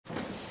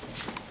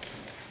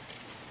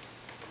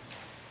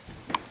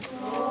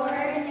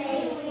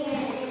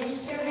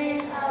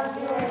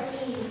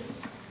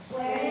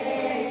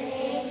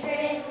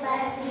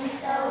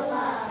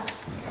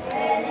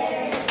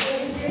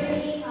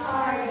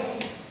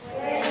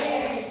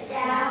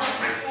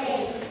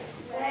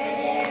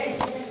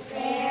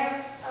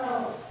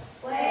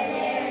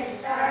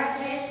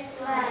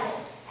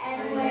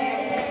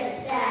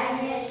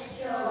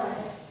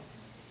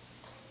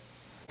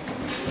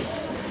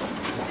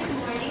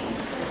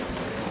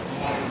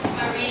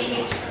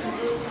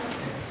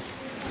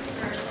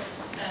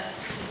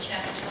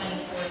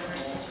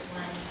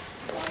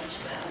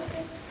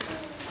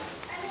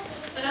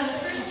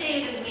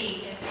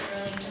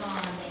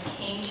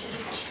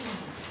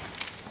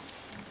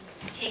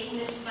taking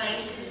the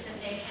spices that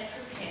they had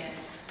prepared,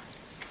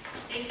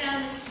 they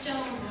found a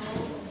stone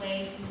rolled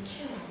away from the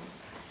tomb.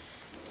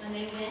 When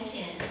they went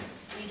in,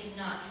 they did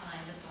not find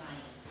the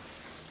body.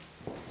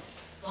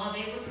 While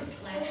they were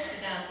perplexed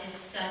about this,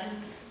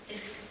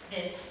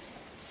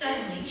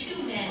 suddenly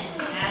 2 men in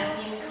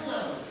dazzling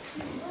clothes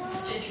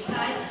stood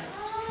beside them.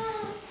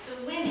 The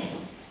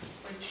women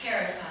were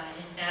terrified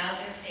and bowed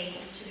their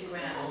faces to the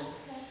ground.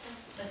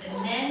 But the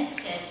men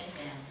said to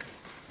them,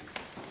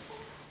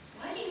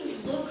 "Why do you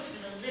look for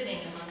the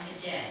living among the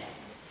dead?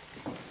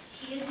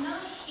 He is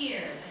not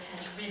here, but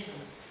has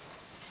risen.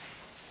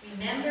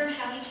 Remember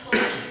how he told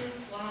you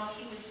while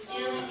he was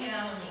still in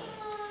Galilee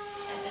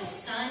that the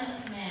Son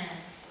of Man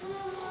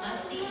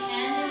must be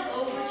handed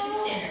over to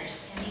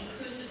sinners and be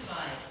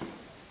crucified,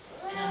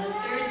 and on the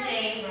 3rd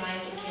day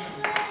rise again."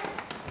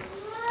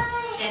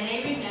 Then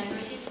they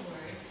remembered his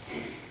words,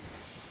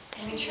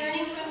 and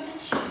returning from the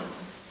tomb,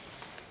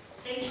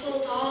 they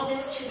told all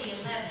this to the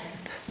 11,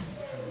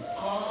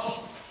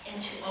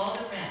 and to all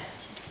the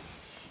rest.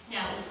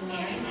 Now it was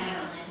Mary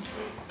Magdalene,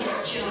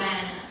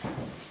 Joanna,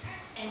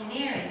 and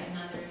Mary, the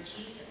mother of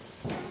Jesus,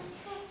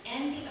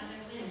 and the other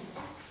women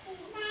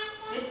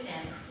with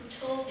them who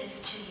told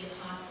this to the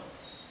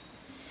apostles.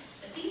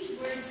 But these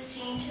words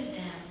seemed to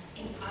them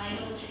an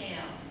idle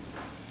tale,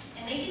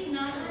 and they did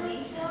not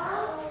believe them.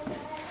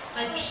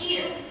 But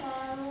Peter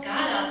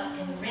got up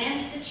and ran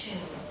to the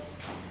tomb.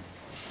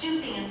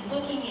 Stooping and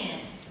looking in,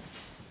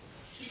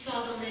 he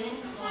saw the linen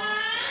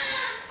cloths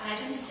by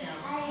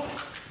themselves,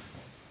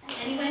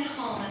 and he went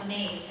home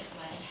amazed at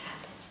what had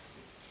happened.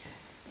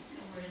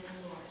 The word of the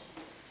Lord.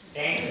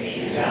 Thanks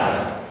be to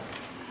God.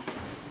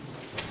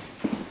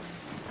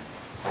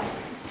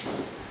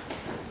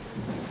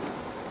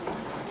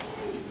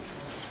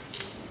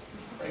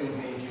 Pray with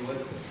me if you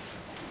would.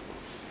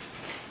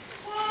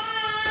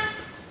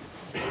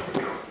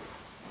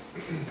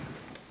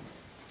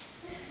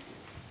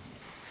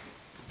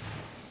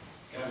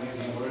 God, may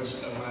the words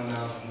of my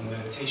mouth and the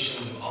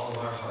meditations of all of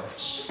our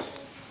hearts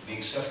be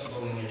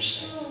acceptable in your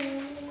sight.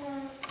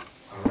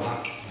 Our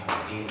rock and our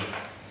redeemer.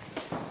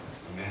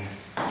 Amen.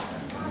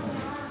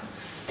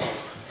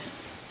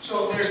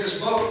 So there's this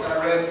book that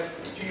I read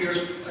a few years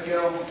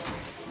ago.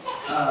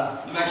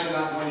 I'm actually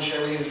not going to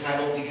share with you the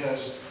title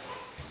because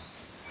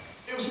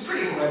it was a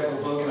pretty heretical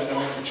book, and I don't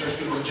want the church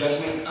people to judge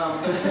me.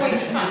 The point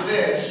is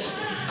this.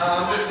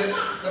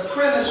 The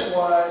premise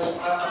was,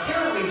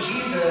 apparently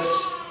Jesus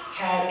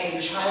had a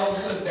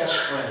childhood best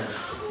friend.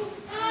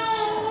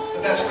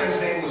 The best friend's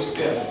name was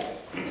Biff,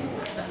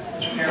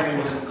 which apparently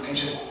was an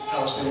ancient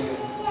Palestinian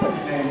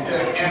name,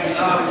 Biff.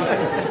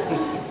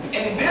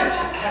 And Biff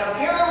had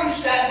apparently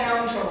sat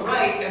down to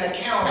write an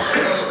account of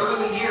those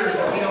early years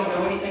that we don't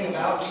know anything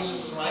about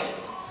Jesus' life.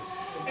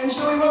 And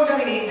so he wrote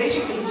down, and he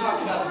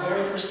talked about the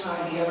very first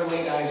time he ever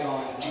laid eyes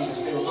on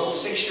Jesus. They were both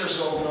 6 years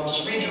old, and I'll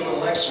just read you a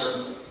little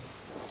excerpt.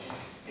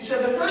 He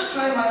said, "The first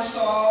time I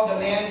saw the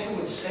man who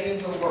would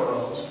save the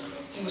world,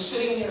 he was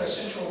sitting near a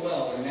central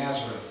well in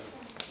Nazareth,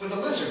 with a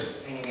lizard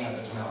hanging out of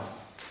his mouth.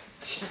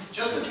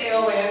 Just the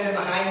tail end and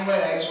the hind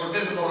legs were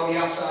visible on the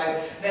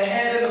outside. The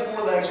head and the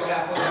forelegs were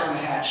halfway down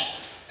the hatch."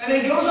 And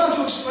then he goes on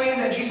to explain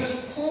that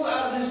Jesus pulled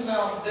out of his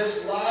mouth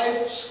this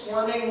live,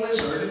 squirming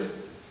lizard,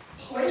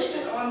 placed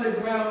it on the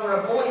ground where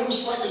a boy who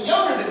was slightly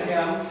younger than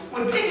him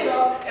would pick it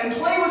up and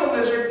play with the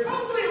lizard,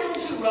 probably a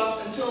little too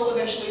rough, until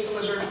eventually the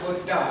lizard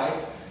would die.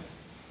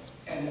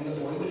 And then the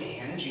boy would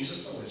hand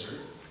Jesus the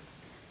lizard.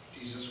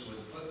 Jesus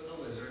would put the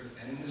lizard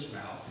in his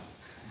mouth.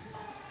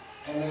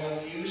 And then a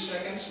few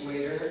seconds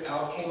later,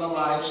 out came a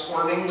live,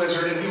 squirming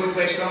lizard, and he would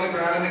place it on the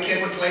ground, and the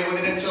kid would play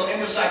with it until,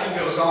 and the cycle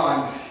goes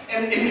on.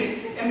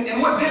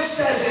 And what Biff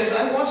says is,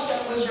 I watched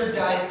that lizard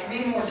die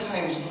 3 more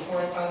times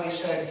before I finally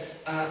said,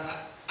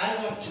 I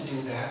want to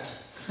do that.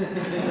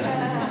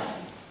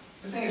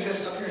 The thing is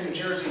this, up here in New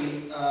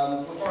Jersey,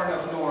 we're far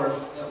enough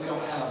north that we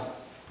don't have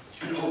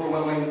an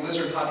overwhelming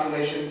lizard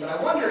population, but I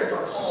wonder if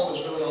our call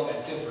is really all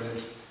that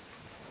different.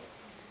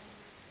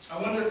 I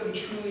wonder if we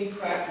truly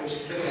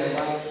practice giving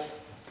life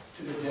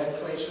to the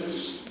dead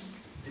places,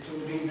 if it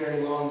would be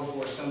very long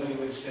before somebody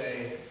would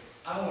say,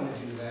 I want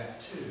to do that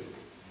too.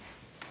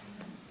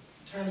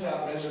 It turns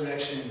out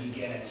resurrection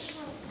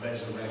begets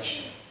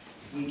resurrection.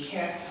 We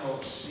can't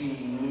help see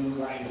new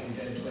life in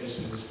dead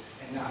places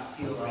and not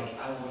feel like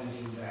I want to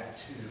do that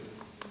too.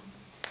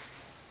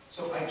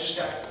 So I just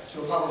got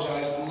to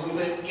apologize. I'm a little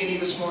bit giddy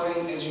this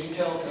morning, as you can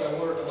tell, because I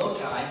wore a bow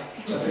tie,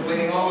 which I've been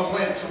waiting all of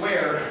Lent to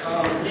wear.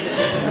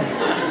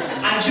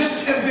 I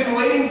just have been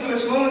waiting for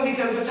this moment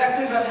because the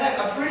fact is I've had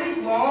a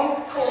pretty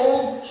long,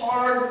 cold,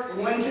 hard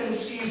Lenten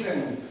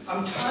season.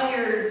 I'm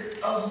tired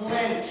of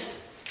Lent.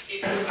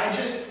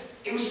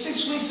 It was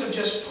 6 weeks of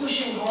just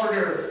pushing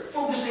harder,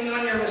 focusing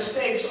on your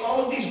mistakes,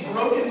 all of these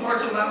broken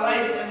parts of my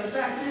life, and the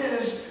fact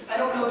is, I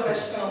don't know that I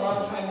spent a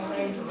lot of time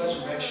praying for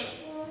resurrection.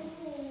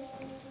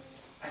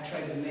 I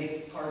tried to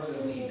make parts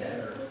of me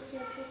better.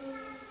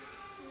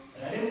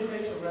 But I didn't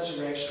pray for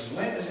resurrection.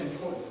 Lent is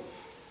important.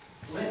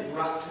 Lent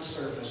brought to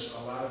surface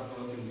a lot of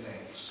broken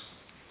things.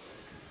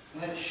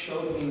 Lent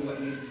showed me what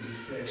needed to be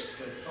fixed.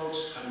 But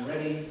folks,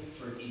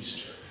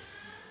 Easter.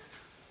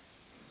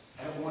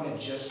 I don't want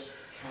to just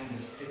kind of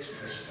fix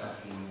this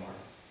stuff anymore.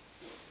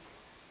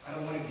 I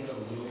don't want to get a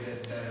little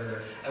bit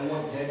better. I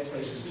want dead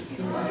places to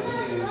be alive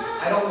again.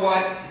 I don't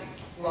want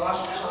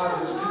lost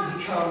causes to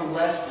become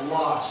less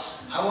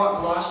lost. I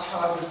want lost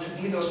causes to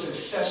be those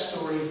success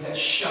stories that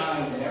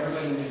shine, that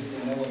everybody needs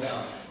to know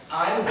about.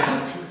 I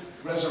want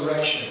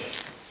resurrection.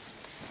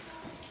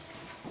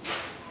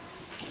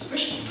 As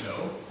Christians,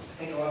 though, I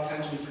think a lot of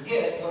times we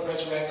forget what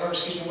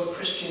what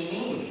Christian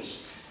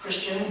means.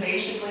 Christian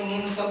basically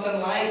means something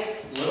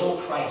like little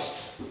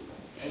Christ,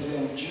 as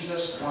in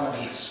Jesus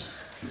wannabes.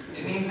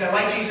 It means that,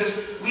 like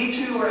Jesus, we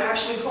too are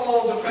actually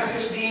called to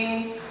practice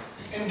being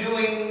and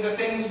doing the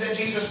things that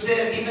Jesus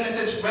did, even if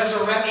it's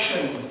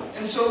resurrection.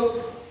 And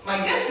so, my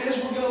guess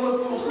is we're going to look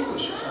a little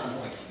foolish at some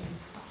point.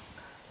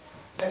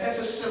 That's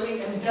a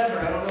silly endeavor.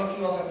 I don't know if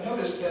you all have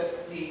noticed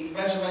that the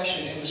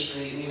resurrection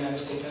industry in the United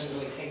States hasn't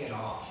really taken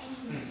off.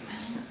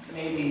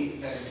 Maybe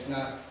that it's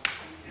not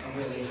a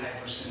really high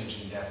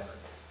percentage endeavor.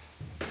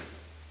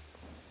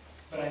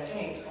 But I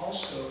think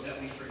also that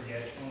we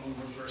forget when we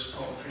were first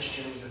called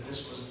Christians that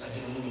this was a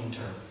demeaning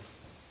term.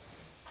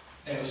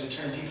 That it was a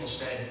term people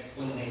said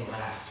when they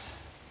laughed.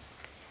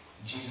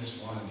 Jesus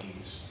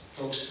wannabes.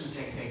 Folks who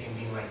think they can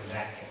be like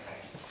that guy.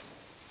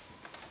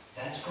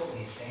 That's what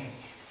we think.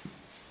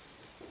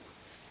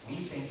 We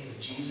think if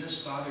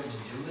Jesus bothered to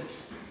do it,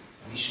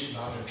 we should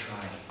bother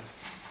trying.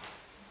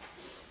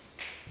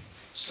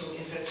 So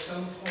if at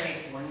some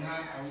point we're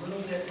not a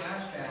little bit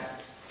laughed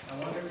at, I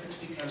wonder if it's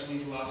because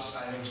we've lost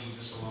sight of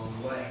Jesus along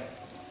the way.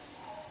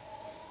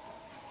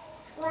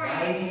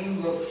 Why do you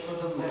look for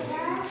the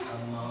living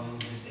among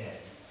the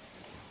dead?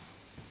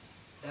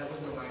 That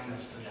was the line that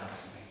stood out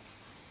to me.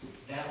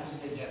 That was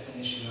the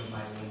definition of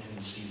my Lenten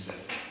season.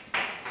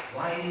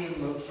 Why do you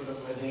look for the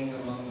living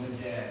among the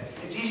dead?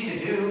 It's easy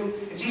to do.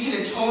 It's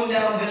easy to tone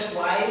down this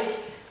life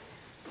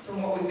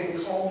from what we've been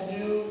called to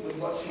do with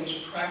what seems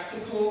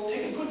practical.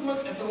 Take a quick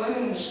look at the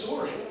women in the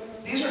story.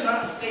 These are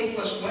not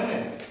faithless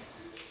women.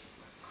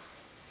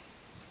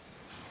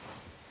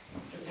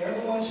 But they're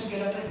the ones who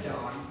get up at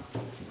dawn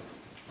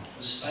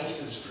with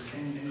spices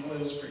and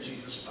oils for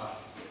Jesus' body.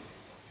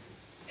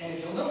 And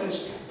if you'll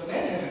notice, the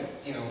men haven't,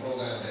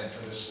 rolled out of bed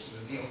for this.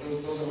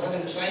 Those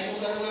 11 disciples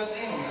that are left,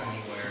 they don't go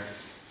anywhere.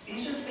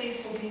 These are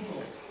faithful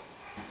people.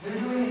 They're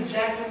doing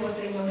exactly what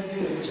they want to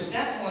do, which at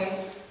that point,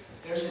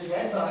 there's a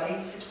dead body.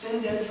 It's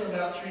been dead for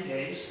about 3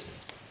 days.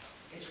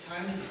 It's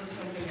time to put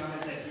something on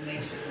it that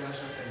makes it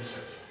less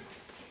offensive.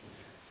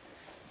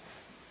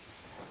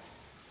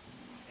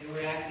 They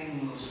were acting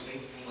the most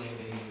faithful way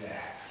they knew to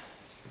act.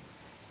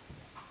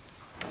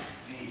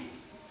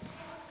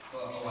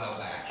 A while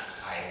back,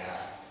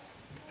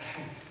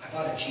 I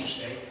bought a cheap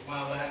steak a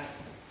while back.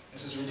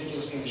 This is a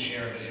ridiculous thing to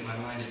share, but in my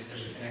mind,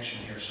 there's a connection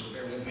here, so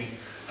bear with me.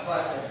 I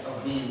bought a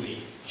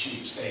really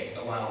cheap steak a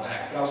while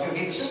back, but I was going to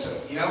beat the system,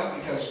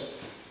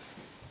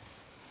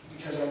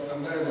 because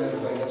I'm better than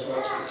everybody. That's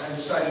what I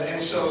decided. And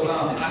so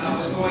I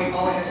was going.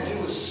 All I had to do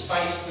was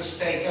spice the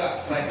steak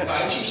up, like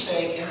buy a cheap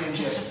steak and then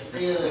just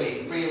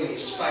really, really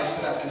spice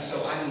it up. And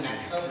so I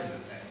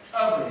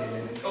covered it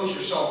in kosher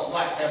salt,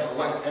 black pepper,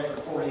 white pepper,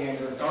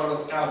 coriander,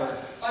 garlic powder,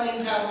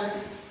 onion powder,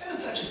 and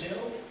a touch of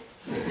dill.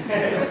 I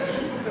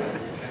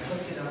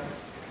cooked it up.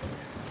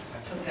 I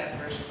took that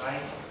first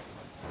bite,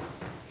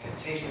 and it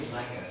tasted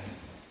like a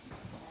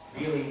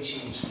really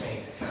cheap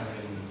steak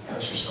covered in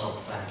kosher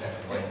salt, black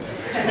pepper, white pepper.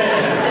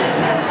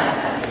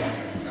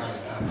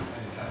 Garlic powder,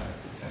 onion powder,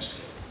 a touch of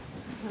dill.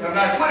 But I'm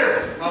not a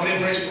quitter. Mom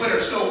didn't raise a quitter.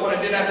 So what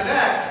I did after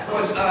that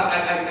was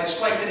I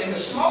sliced it into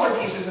smaller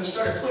pieces and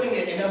started putting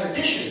it in other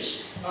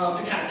dishes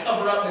to kind of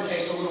cover up the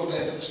taste a little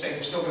bit, but the steak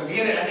was still going to be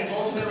in it. I think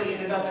ultimately it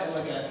ended up as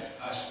like a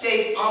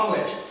steak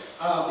omelet,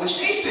 which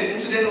tasted,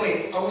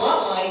 incidentally, a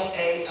lot like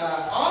a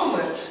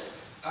omelet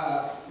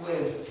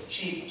with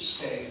cheap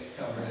steak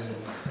covered in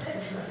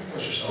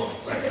kosher salt,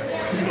 black pepper,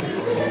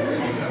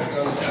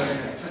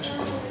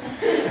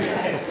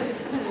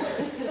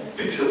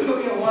 It took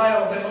me a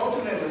while, but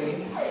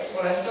ultimately,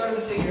 what I started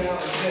to figure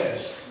out was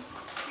this.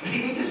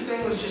 Maybe this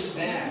thing was just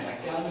bad,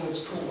 like down to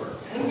its core.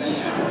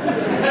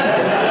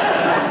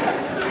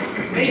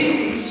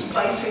 Maybe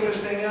spicing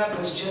this thing up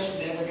was just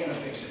never going to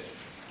fix it.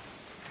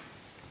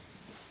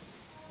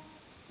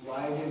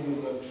 Why did we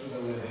look for the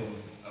living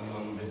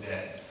among the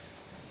dead?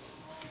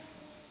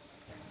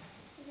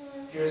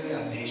 Here's the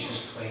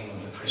audacious claim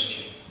of the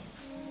Christian.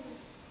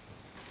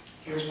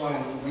 Here's why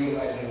I'm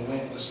realizing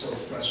Lent was so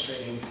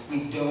frustrating.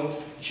 We don't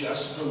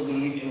just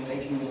believe in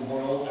making the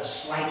world a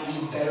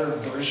slightly better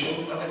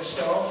version of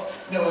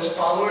itself. No, as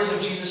followers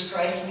of Jesus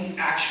Christ, we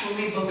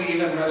actually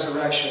believe in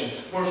resurrection.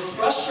 We're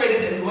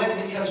frustrated in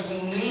Lent because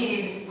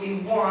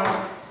we want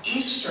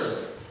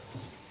Easter.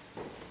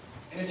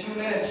 In a few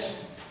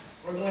minutes,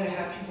 we're going to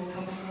have people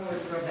come forward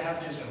for a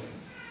baptism.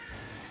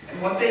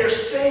 And what they are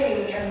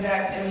saying in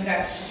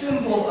that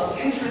symbol of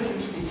entrance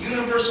into the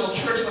universal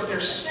church, what they're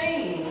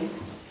saying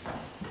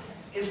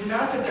is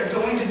not that they're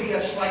going to be a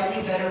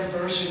slightly better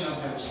version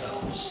of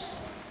themselves.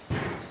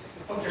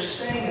 What what they're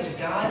saying is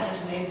God has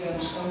made them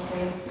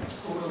something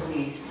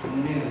totally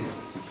new.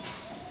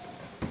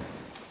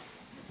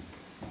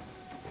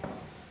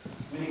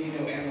 Many of you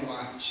know Anne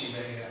Lamott. She's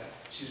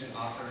an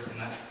author,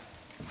 and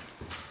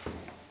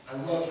I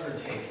love her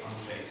take on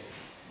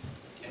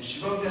faith. And she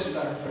wrote this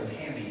about her friend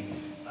Pammy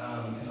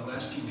in the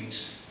last few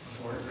weeks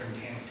before her friend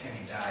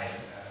Pammy died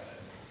of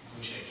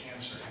blue shade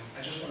cancer.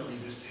 And I just want to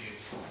read this to you.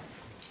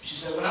 She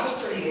said, when I was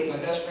 38, my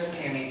best friend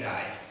Pammy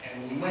died,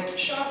 and we went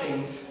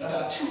shopping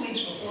about 2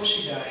 weeks before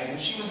she died, and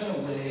she was in a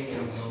wig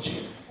and a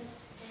wheelchair.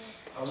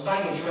 I was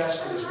buying a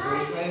dress for this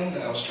boyfriend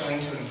that I was trying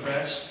to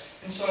impress,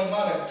 and so I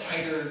bought a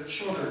tighter,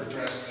 shorter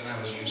dress than I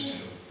was used to.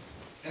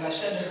 And I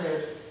said to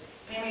her,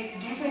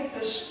 Pammy, do you think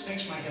this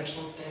makes my hips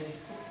look big?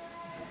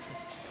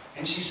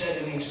 And she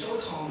said to me so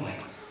calmly,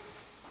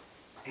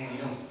 and you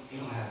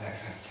don't have that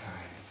kind of time.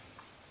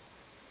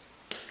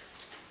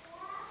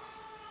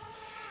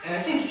 And I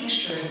think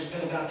Easter has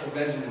been about the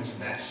resonance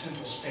of that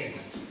simple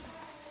statement.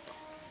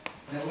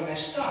 That when I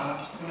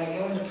stop, when I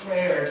go into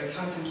prayer, to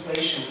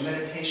contemplation,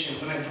 meditation,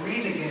 when I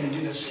breathe again and do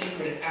the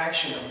sacred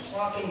action of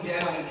plopping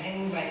down and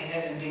hanging my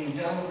head and being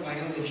done with my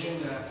own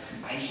agenda,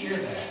 I hear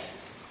that.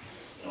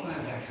 You don't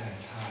have that kind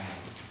of time.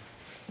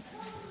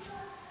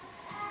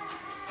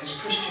 As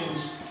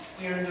Christians,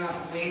 we are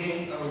not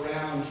waiting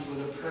around for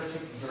the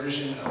perfect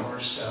version of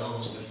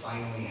ourselves to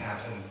finally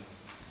happen.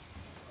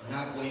 We're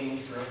not waiting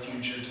for a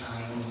future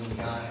time when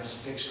God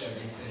has fixed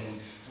everything.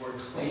 We're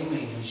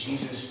claiming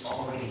Jesus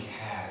already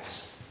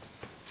has,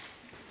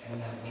 and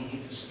that we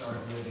get to start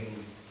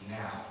living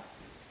now.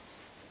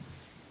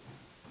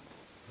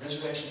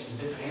 Resurrection is a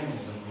different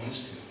animal than we're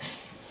used to.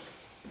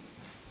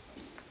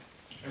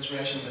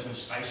 Resurrection doesn't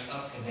spice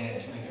up the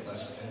dead to make it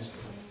less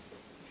offensive.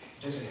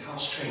 It doesn't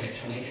house train it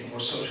to make it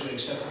more socially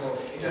acceptable.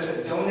 It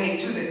doesn't donate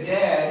to the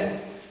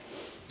dead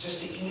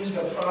just to ease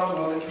the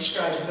problem. It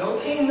prescribes no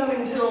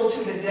pain-numbing pill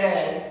to the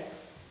dead.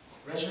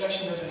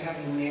 Resurrection doesn't have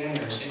any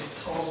manners. It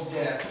calls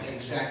death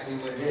exactly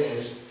what it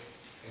is.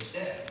 It's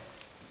dead.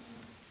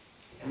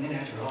 And then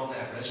after all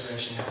that,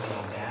 resurrection has the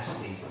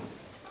audacity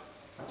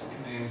to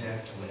command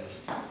death to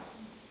live.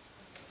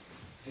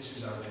 This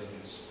is our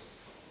business.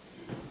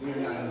 We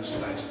are not in the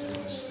spice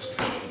business as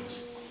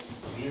Christians.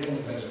 We are in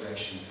the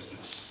resurrection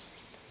business.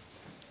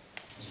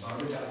 As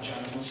Barbara Dodd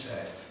Johnson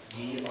said,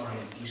 we are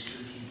an Easter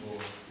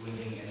people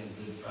living in a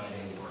Good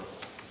Friday world.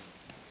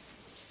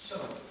 So,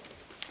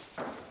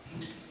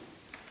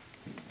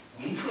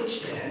 we could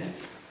spend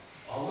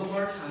all of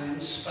our time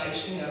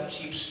spicing up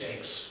cheap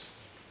steaks,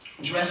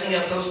 dressing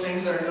up those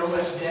things that are no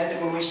less dead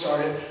than when we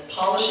started,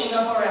 polishing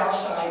up our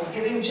outsides,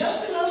 giving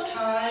just enough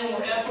time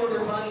or effort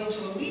or money to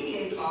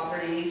alleviate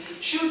poverty,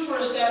 shoot for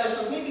a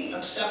status of maybe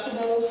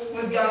acceptable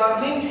with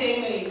God,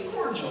 maintain a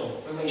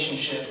cordial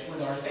relationship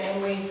with our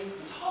family,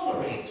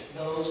 tolerate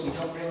those we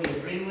don't really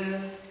agree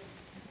with,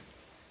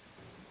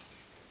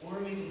 or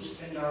we can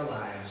spend our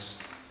lives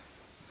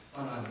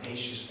on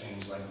audacious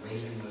things like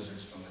raising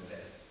lizards from the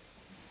dead.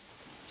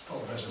 It's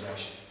called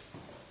resurrection.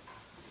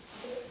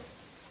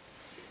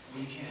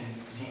 We can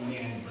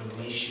demand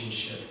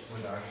relationship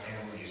with our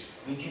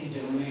families. We can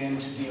demand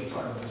to be a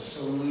part of the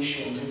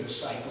solution to the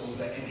cycles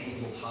that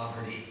enable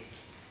poverty.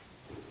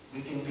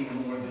 We can be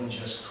more than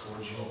just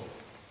cordial.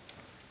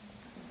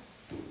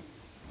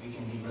 We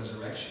can be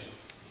resurrection.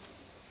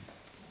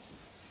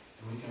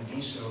 And we can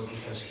be so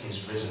because He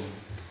is risen.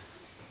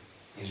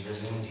 He is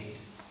risen indeed.